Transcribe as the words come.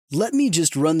"Let me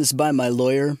just run this by my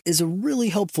lawyer" is a really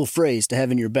helpful phrase to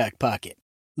have in your back pocket.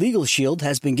 Legal Shield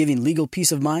has been giving legal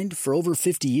peace of mind for over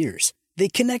 50 years. They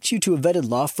connect you to a vetted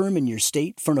law firm in your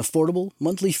state for an affordable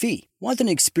monthly fee. Want an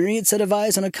experienced set of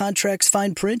eyes on a contract's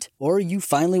fine print? Or you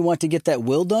finally want to get that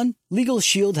will done? Legal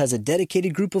Shield has a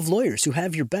dedicated group of lawyers who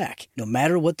have your back, no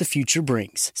matter what the future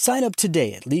brings. Sign up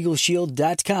today at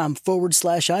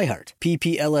LegalShield.com/iHeart.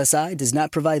 PPLSI does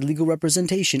not provide legal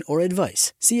representation or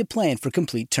advice. See a plan for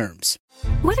complete terms.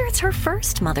 Whether it's her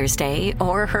first Mother's Day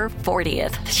or her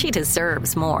 40th, she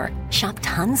deserves more. Shop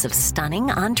tons of stunning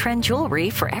on-trend jewelry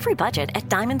for every budget at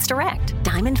Diamonds Direct.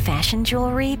 Diamond fashion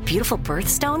jewelry, beautiful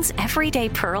birthstones, everyday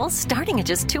pearls starting at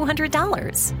just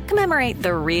 $200. Commemorate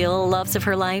the real loves of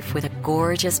her life with a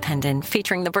gorgeous pendant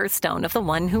featuring the birthstone of the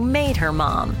one who made her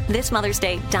mom. This Mother's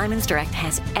Day, Diamonds Direct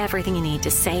has everything you need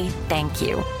to say thank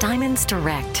you. Diamonds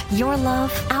Direct. Your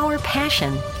love, our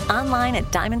passion. Online at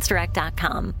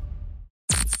diamondsdirect.com.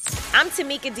 I'm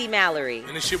Tamika D. Mallory.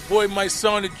 And it's your boy, my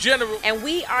son, the General. And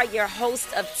we are your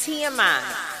hosts of TMI.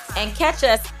 And catch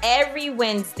us every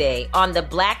Wednesday on the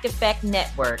Black Effect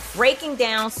Network, breaking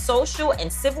down social and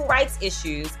civil rights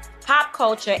issues, pop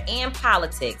culture, and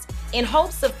politics in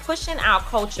hopes of pushing our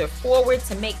culture forward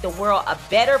to make the world a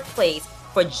better place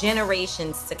for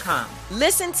generations to come.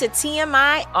 Listen to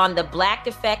TMI on the Black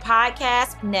Effect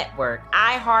Podcast Network,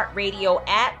 iHeartRadio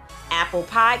app, Apple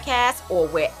Podcasts, or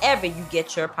wherever you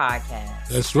get your podcasts.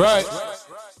 That's right.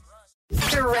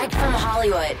 Direct from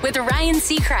Hollywood with Ryan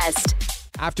Seacrest.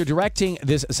 After directing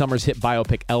this summer's hit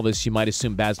biopic Elvis, you might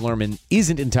assume Baz Luhrmann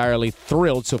isn't entirely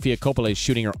thrilled Sofia Coppola is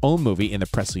shooting her own movie in the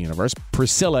Presley universe.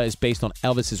 Priscilla is based on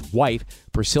Elvis's wife,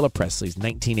 Priscilla Presley's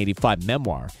 1985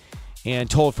 memoir, and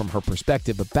told from her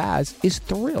perspective, but Baz is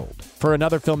thrilled for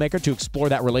another filmmaker to explore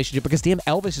that relationship because, damn,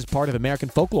 Elvis is part of American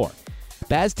folklore.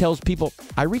 Baz tells people,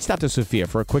 I reached out to Sofia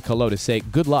for a quick hello to say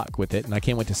good luck with it, and I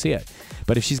can't wait to see it.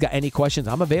 But if she's got any questions,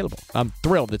 I'm available. I'm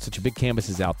thrilled that such a big canvas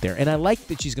is out there, and I like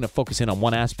that she's going to focus in on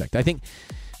one aspect. I think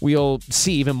we'll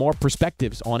see even more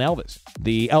perspectives on Elvis.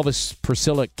 The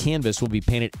Elvis-Priscilla canvas will be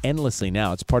painted endlessly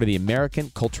now. It's part of the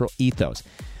American cultural ethos.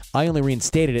 I only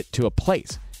reinstated it to a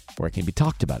place where it can be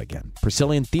talked about again.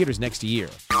 Priscilla in theaters next year.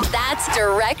 That's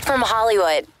Direct from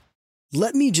Hollywood.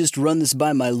 "Let me just run this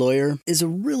by my lawyer" is a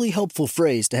really helpful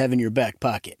phrase to have in your back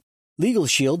pocket. Legal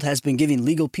Shield has been giving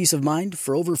legal peace of mind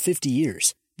for over 50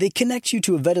 years. They connect you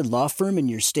to a vetted law firm in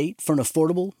your state for an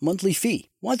affordable monthly fee.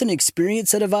 Want an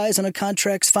experienced set of eyes on a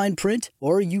contract's fine print?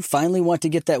 Or you finally want to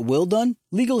get that will done?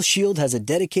 Legal Shield has a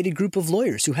dedicated group of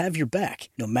lawyers who have your back,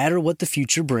 no matter what the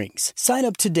future brings. Sign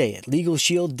up today at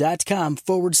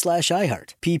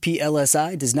LegalShield.com/iHeart.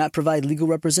 PPLSI does not provide legal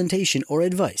representation or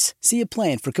advice. See a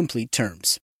plan for complete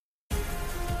terms.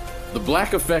 The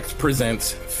Black Effect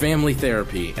presents Family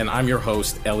Therapy, and I'm your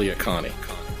host, Elliot Connie.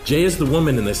 Jay is the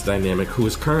woman in this dynamic who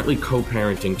is currently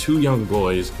co-parenting 2 young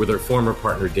boys with her former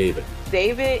partner, David.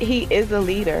 David, he is a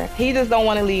leader. He just don't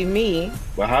want to leave me.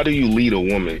 But how do you lead a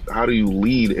woman? How do you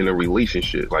lead in a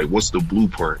relationship? Like, what's the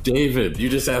blueprint? David, you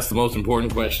just asked the most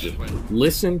important question.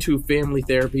 Listen to Family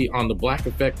Therapy on the Black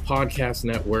Effect Podcast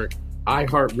Network,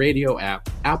 iHeartRadio app,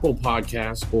 Apple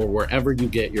Podcasts, or wherever you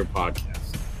get your podcasts.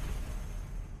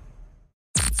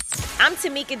 I'm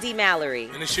Tamika D. Mallory.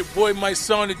 And it's your boy, my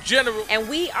son, the General. And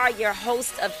we are your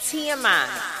hosts of TMI.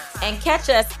 And catch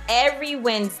us every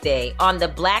Wednesday on the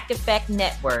Black Effect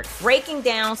Network, breaking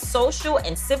down social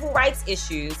and civil rights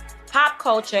issues, pop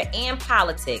culture, and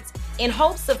politics in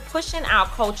hopes of pushing our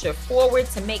culture forward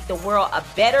to make the world a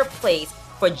better place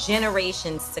for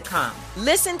generations to come.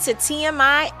 Listen to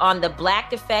TMI on the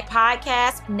Black Effect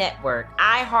Podcast Network,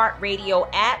 iHeartRadio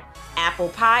app, Apple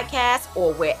Podcasts,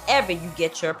 or wherever you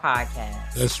get your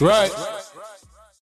podcasts. That's right.